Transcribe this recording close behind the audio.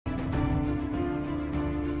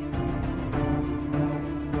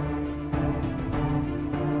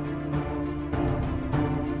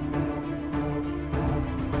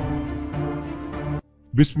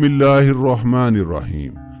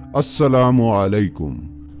बिस्मिल्लाहिर्रहमानिर्रहीम। अस्सलामु अलैकुम।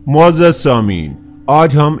 मुअज़्ज़ज़ सामीन,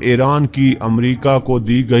 आज हम ईरान की अमेरिका को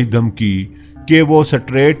दी गई धमकी कि वो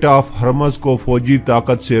स्ट्रेट ऑफ हॉर्मुज़ को फौजी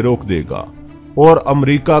ताकत से रोक देगा और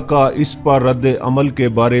अमेरिका का इस पर रद्द अमल के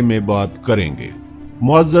बारे में बात करेंगे।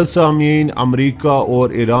 मुअज़्ज़ज़ सामीन, अमेरिका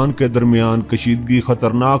और ईरान के दरमियान कशीदगी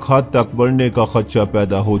खतरनाक हद तक बढ़ने का खदशा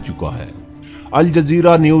पैदा हो चुका है। अल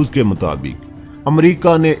जज़ीरा न्यूज़ के मुताबिक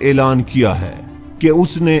अमेरिका ने ऐलान किया है कि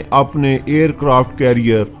उसने अपने एयरक्राफ्ट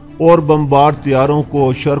कैरियर और बमबार तैयारों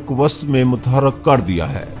को शर्क वस्त में मुतहर्रिक कर दिया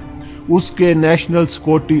है। उसके national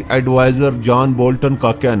security adviser John Bolton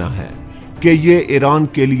का कहना है कि ये ईरान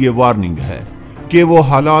के लिए वार्निंग है कि वो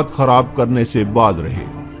हालात ख़राब करने से बाज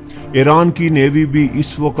रहे। ईरान की नेवी भी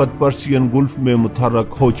इस वक्त पर्शियन गुल्फ में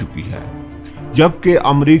मुतहर्रिक हो चुकी है, जबकि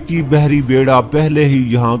अमरीकी बहरी बेड़ा पहले ही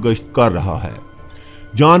यहाँ गश्त कर रहा है।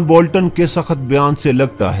 जॉन बोल्टन के सख्त बयान से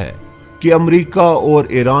लगता है कि अमेरिका और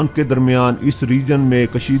ईरान के दरमियान इस रीजन में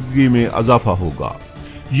कशीदगी में इजाफा होगा।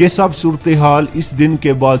 ये सब सूरत हाल इस दिन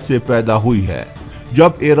के बाद से पैदा हुई है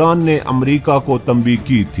जब ईरान ने अमेरिका को तंबीह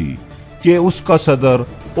की थी कि उसका सदर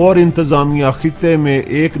और इंतजामिया खित्ते में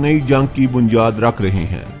एक नई जंग की बुनियाद रख रहे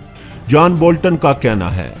हैं। जॉन बोल्टन का कहना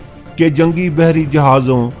है कि जंगी बहरी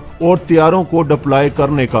जहाज़ों और तैयारों को डिप्लॉय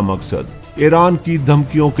करने का मकसद ईरान की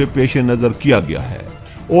धमकियों के पेश नज़र किया गया है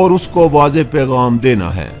और उसको वाज़ेह पैगाम देना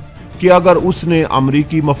है कि अगर उसने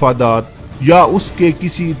अमरीकी मफादात या उसके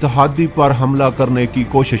किसी इत्तेहादी पर हमला करने की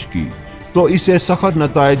कोशिश की तो इसे सख्त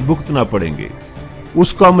नताइज भुगतना पड़ेंगे।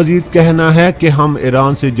 उसका मजीद कहना है कि हम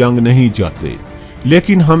ईरान से जंग नहीं चाहते,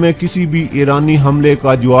 लेकिन हमें किसी भी ईरानी हमले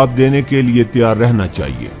का जवाब देने के लिए तैयार रहना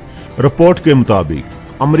चाहिए। रिपोर्ट के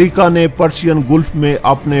मुताबिक अमेरिका ने पर्शियन गुल्फ में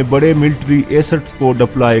अपने बड़े मिलिट्री एसेट्स को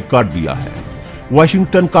डिप्लॉय कर दिया है।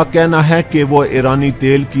 वाशिंगटन का कहना है कि वो ईरानी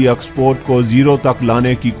तेल की एक्सपोर्ट को जीरो तक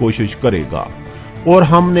लाने की कोशिश करेगा और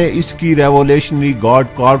हमने इसकी रेवोल्यूशनरी गार्ड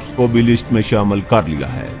कॉर्प्स को भी लिस्ट में शामिल कर लिया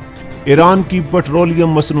है। ईरान की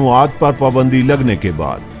पेट्रोलियम मसनूआत पर पाबंदी लगने के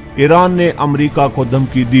बाद ईरान ने अमेरिका को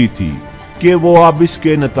धमकी दी थी कि वो अब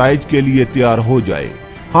इसके नताइज के लिए तैयार हो जाए।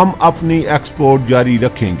 हम अपनी एक्सपोर्ट जारी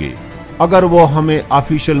रखेंगे। अगर वो हमें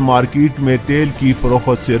ऑफिशियल मार्केट में तेल की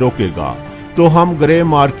फरोख्त से रोकेगा तो हम ग्रे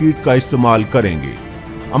मार्केट का इस्तेमाल करेंगे।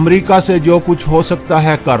 अमेरिका से जो कुछ हो सकता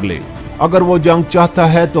है कर ले। अगर वो जंग चाहता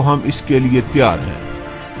है तो हम इसके लिए तैयार हैं।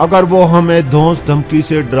 अगर वो हमें धौंस धमकी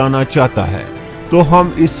से डराना चाहता है तो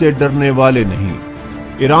हम इससे डरने वाले नहीं।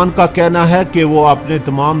 ईरान का कहना है कि वो अपने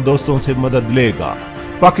तमाम दोस्तों से मदद लेगा।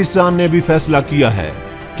 पाकिस्तान ने भी फैसला किया है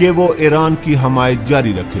कि वो ईरान की हमायत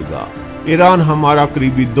जारी रखेगा। ईरान हमारा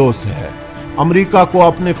करीबी दोस्त है। अमेरिका को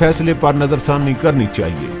अपने फैसले पर नजरसानी करनी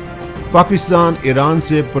चाहिए। पाकिस्तान ईरान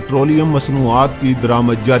से पेट्रोलियम मसनूआत की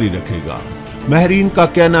दरामद जारी रखेगा। महरीन का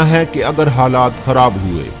कहना है कि अगर हालात खराब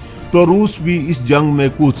हुए तो रूस भी इस जंग में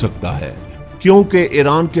कूद सकता है, क्योंकि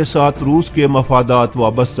ईरान के साथ रूस के मफादात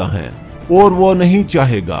वाबस्ता हैं और वो नहीं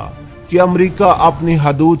चाहेगा कि अमेरिका अपनी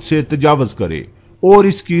हदूद से तजावज़ करे और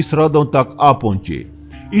इसकी सरहदों तक आ पहुंचे।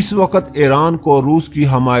 इस वक्त ईरान को रूस की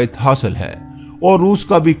हमायत हासिल है और रूस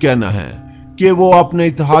का भी कहना है कि वो अपने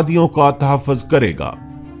इत्तेहादियों का तहफ़्फ़ुज़ करेगा।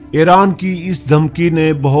 ईरान की इस धमकी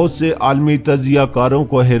ने बहुत से आलमी तजियाकारों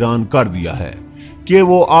को हैरान कर दिया है कि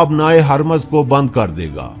वो अब नए हॉर्मुज़ को बंद कर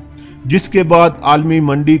देगा, जिसके बाद आलमी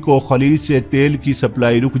मंडी को खलीज से तेल की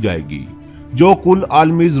सप्लाई रुक जाएगी, जो कुल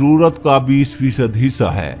आलमी ज़रूरत का 20% हिस्सा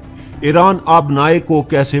है। ईरान अब नए को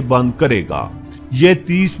कैसे बंद करेगा? ये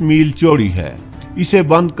 30 मील चौड़ी है। इसे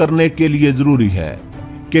बंद करने के लिए ज़रूरी है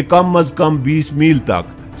कि कम अज़ कम 20 मील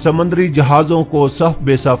तक समंदरी जहाज़ों को सफ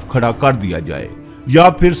बेसफ खड़ा कर दिया जाए या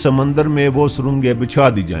फिर समंदर में वो सुरंगें बिछा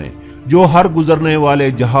दी जाएं जो हर गुजरने वाले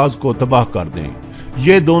जहाज को तबाह कर दें।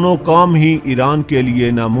 ये दोनों काम ही ईरान के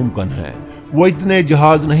लिए नामुमकिन है। वो इतने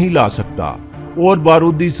जहाज नहीं ला सकता और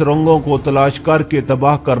बारूदी सुरंगों को तलाश करके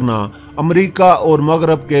तबाह करना अमेरिका और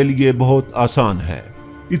मगरब के लिए बहुत आसान है।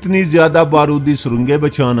 इतनी ज्यादा बारूदी सुरंगें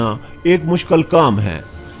बचाना एक मुश्किल काम है।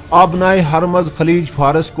 आबनाए हॉर्मुज़ खलीज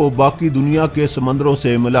फारस को बाकी दुनिया के समंदरों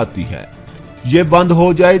से मिलाती है। ये बंद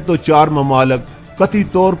हो जाए तो 4 ममालिक कतई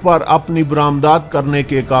तौर पर अपनी बरामदात करने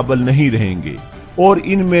के काबिल नहीं रहेंगे और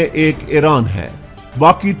इनमें एक ईरान है।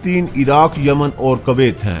 बाकी 3 इराक, यमन और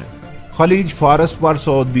कुवैत हैं। खलीज फारस पर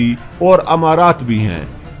सऊदी और अमारात भी हैं,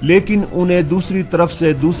 लेकिन उन्हें दूसरी तरफ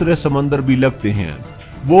से दूसरे समंदर भी लगते हैं।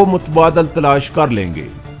 वो मुतबादल तलाश कर लेंगे।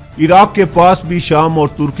 इराक के पास भी शाम और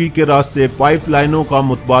तुर्की के रास्ते पाइपलाइनों का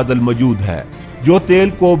मुतबादल मौजूद है जो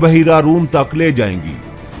तेल को बहिरा रूम तक ले जाएंगी।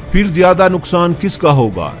 फिर ज्यादा नुकसान किसका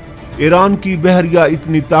होगा? ईरान की बहरिया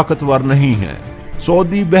इतनी ताकतवर नहीं है।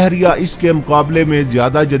 सऊदी बहरिया इसके मुकाबले में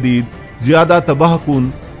ज्यादा जदीद, ज्यादा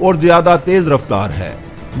तबाहकुन और ज्यादा तेज रफ्तार है।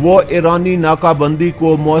 वो ईरानी नाकाबंदी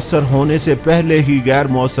को मौसर होने से पहले ही गैर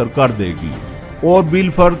मौसर कर देगी, और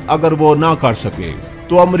बिलफर्ज अगर वो ना कर सके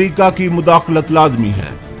तो अमेरिका की मुदाखलत लाजमी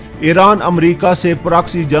है। ईरान अमेरिका से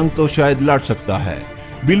प्रॉक्सी जंग तो शायद लड़ सकता है,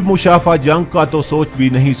 बिलमुशाफा जंग का तो सोच भी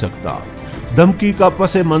नहीं सकता। धमकी का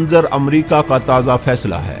पसे मंजर अमेरिका का ताज़ा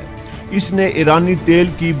फैसला है। इसने ईरानी तेल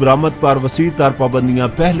की बरामद पर वसी तर पाबंदियां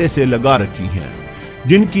पहले से लगा रखी हैं,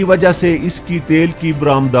 जिनकी वजह से इसकी तेल की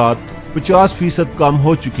बरामदात 50% कम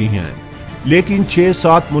हो चुकी हैं। लेकिन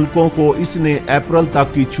 6-7 मुल्कों को इसने अप्रैल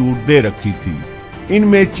तक की छूट दे रखी थी।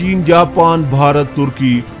 इनमें चीन, जापान, भारत,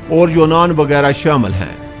 तुर्की और यूनान वगैरह शामिल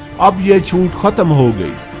हैं। अब ये छूट खत्म हो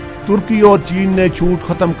गई। तुर्की और चीन ने छूट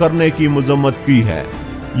खत्म करने की मजम्मत की है,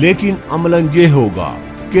 लेकिन अमलन ये होगा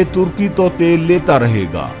कि तुर्की तो तेल लेता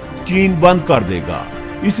रहेगा, चीन बंद कर देगा।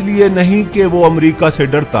 इसलिए नहीं कि वो अमेरिका से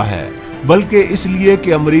डरता है, बल्कि इसलिए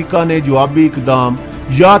कि अमेरिका ने जवाबी इकदाम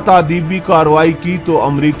या तादीबी कार्रवाई की तो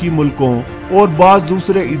अमेरिकी मुल्कों और बाज़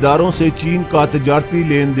दूसरे इदारों से चीन का तजारती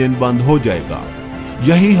लेन देन बंद हो जाएगा।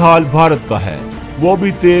 यही हाल भारत का है, वो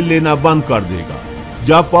भी तेल लेना बंद कर देगा।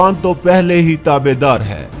 जापान तो पहले ही ताबेदार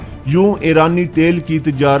है। यूं ईरानी तेल की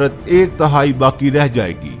तिजारत 1/3 बाकी रह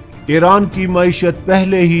जाएगी। ईरान की मईशत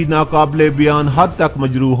पहले ही नाकाबिले बयान हद तक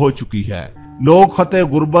मजरूह हो चुकी है। लोग खते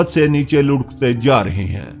गुर्बत से नीचे लुढ़कते जा रहे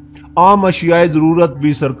हैं। आम अशियाए जरूरत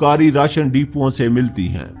भी सरकारी राशन डिपुओं से मिलती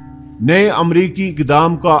हैं। नए अमरीकी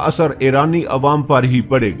इक़दाम का असर ईरानी अवाम पर ही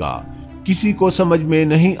पड़ेगा। किसी को समझ में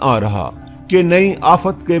नहीं आ रहा कि नई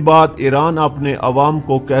आफत के बाद ईरान अपने अवाम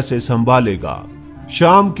को कैसे संभालेगा।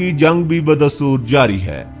 शाम की जंग भी बदस्तूर जारी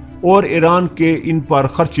है और ईरान के इन पर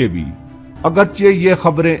खर्चे भी। अगरचे ये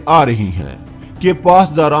खबरें आ रही हैं कि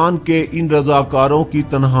पासदारान के इन रजाकारों की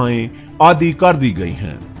तनहाएं आदी कर दी गई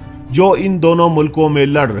हैं जो इन दोनों मुल्कों में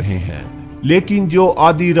लड़ रहे हैं, लेकिन जो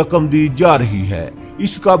आधी रकम दी जा रही है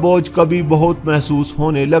इसका बोझ कभी बहुत महसूस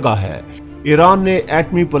होने लगा है। ईरान ने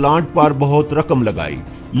एटमी प्लांट पर बहुत रकम लगाई,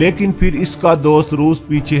 लेकिन फिर इसका दोस्त रूस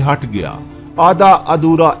पीछे हट गया। आधा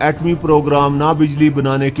अधूरा एटमी प्रोग्राम ना बिजली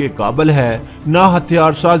बनाने के काबिल है, ना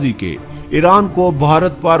हथियार साजी के। ईरान को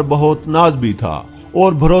भारत पर बहुत नाज भी था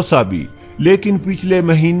और भरोसा भी, लेकिन पिछले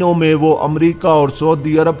महीनों में वो अमेरिका और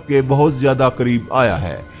सऊदी अरब के बहुत ज्यादा करीब आया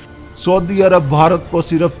है। सऊदी अरब भारत को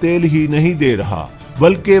सिर्फ तेल ही नहीं दे रहा,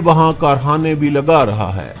 बल्कि वहां कारखाने भी लगा रहा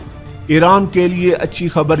है। ईरान के लिए अच्छी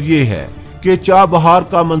खबर ये है कि चाबहार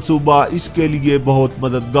का मंसूबा इसके लिए बहुत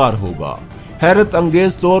मददगार होगा। हैरत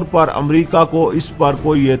अंगेज तौर पर अमेरिका को इस पर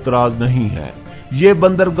कोई एतराज नहीं है। ये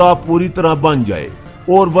बंदरगाह पूरी तरह बन जाए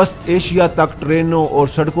और वस्त एशिया तक ट्रेनों और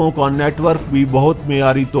सड़कों का नेटवर्क भी बहुत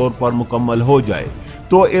मेयारी तौर पर मुकम्मल हो जाए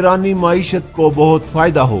तो ईरानी माईशत को बहुत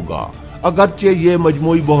फायदा होगा। अगरचे ये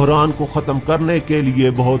मजमूई बहरान को ख़त्म करने के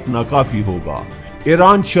लिए बहुत नाकाफी होगा।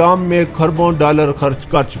 ईरान शाम में खरबों डॉलर खर्च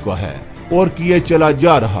कर चुका है और किए चला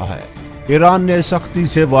जा रहा है। ईरान ने सख्ती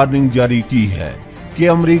से वार्निंग जारी की है कि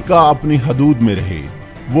अमेरिका अपनी हदूद में रहे।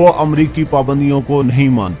 वो अमेरिकी पाबंदियों को नहीं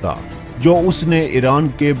मानता जो उसने ईरान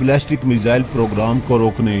के बैलिस्टिक मिसाइल प्रोग्राम को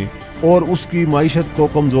रोकने और उसकी माईशत को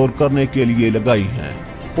कमजोर करने के लिए लगाई हैं,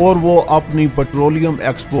 और वो अपनी पेट्रोलियम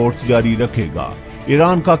एक्सपोर्ट जारी रखेगा।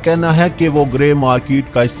 ईरान का कहना है कि वो ग्रे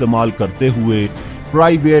मार्केट का इस्तेमाल करते हुए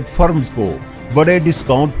प्राइवेट फर्म्स को बड़े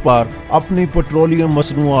डिस्काउंट पर अपनी पेट्रोलियम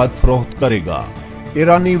मसनूआत फरोख्त करेगा।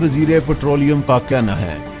 ईरानी वजीर पेट्रोलियम का कहना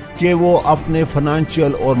है कि वो अपने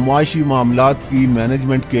फाइनेंशियल और माशी मामलात की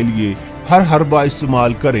मैनेजमेंट के लिए हर हरबा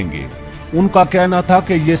इस्तेमाल करेंगे। उनका कहना था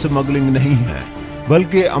कि ये स्मगलिंग नहीं है,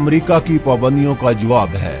 बल्कि अमेरिका की पाबंदियों का जवाब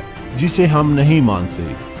है जिसे हम नहीं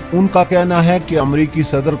मानते। उनका कहना है कि अमेरिकी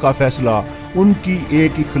सदर का फैसला उनकी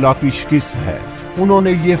एक इखलाकी शिकस्त है।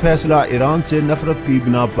 उन्होंने ये फैसला ईरान से नफरत की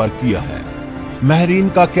बिना पर किया है। महरीन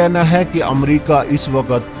का कहना है कि अमेरिका इस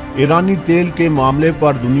वक्त ईरानी तेल के मामले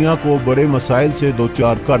पर दुनिया को बड़े मसाइल से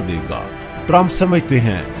दोचार कर देगा। ट्रंप समझते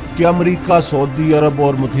हैं कि अमेरिका, सऊदी अरब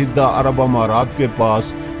और मुत्तहिदा अरब अमारात के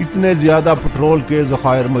पास इतने ज्यादा पेट्रोल के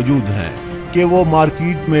ज़खायर मौजूद हैं कि वो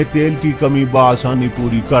मार्केट में तेल की कमी बआसानी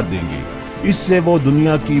पूरी कर देंगे। इससे वो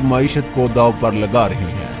दुनिया की माईशत को दाव पर लगा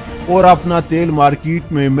रहे हैं और अपना तेल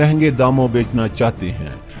मार्केट में महंगे दामों बेचना चाहते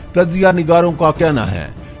हैं। तज्जिया निगारों का कहना है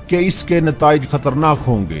कि इसके नताइज खतरनाक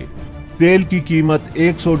होंगे। तेल की कीमत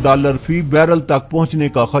 $100 फी बैरल तक पहुंचने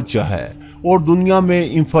का खदशा है और दुनिया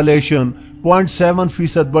में इन्फ्लेशन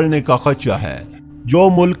 0.7% बढ़ने का खदशा है। जो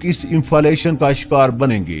मुल्क इस इन्फ्लेशन का शिकार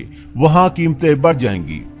बनेंगे वहां कीमतें बढ़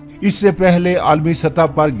जाएंगी। इससे पहले आलमी सतह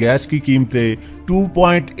पर गैस की कीमतें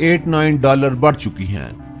 $2.89 बढ़ चुकी हैं।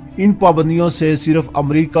 इन पाबंदियों से सिर्फ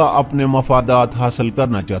अमेरिका अपने मफादात हासिल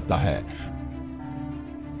करना चाहता है,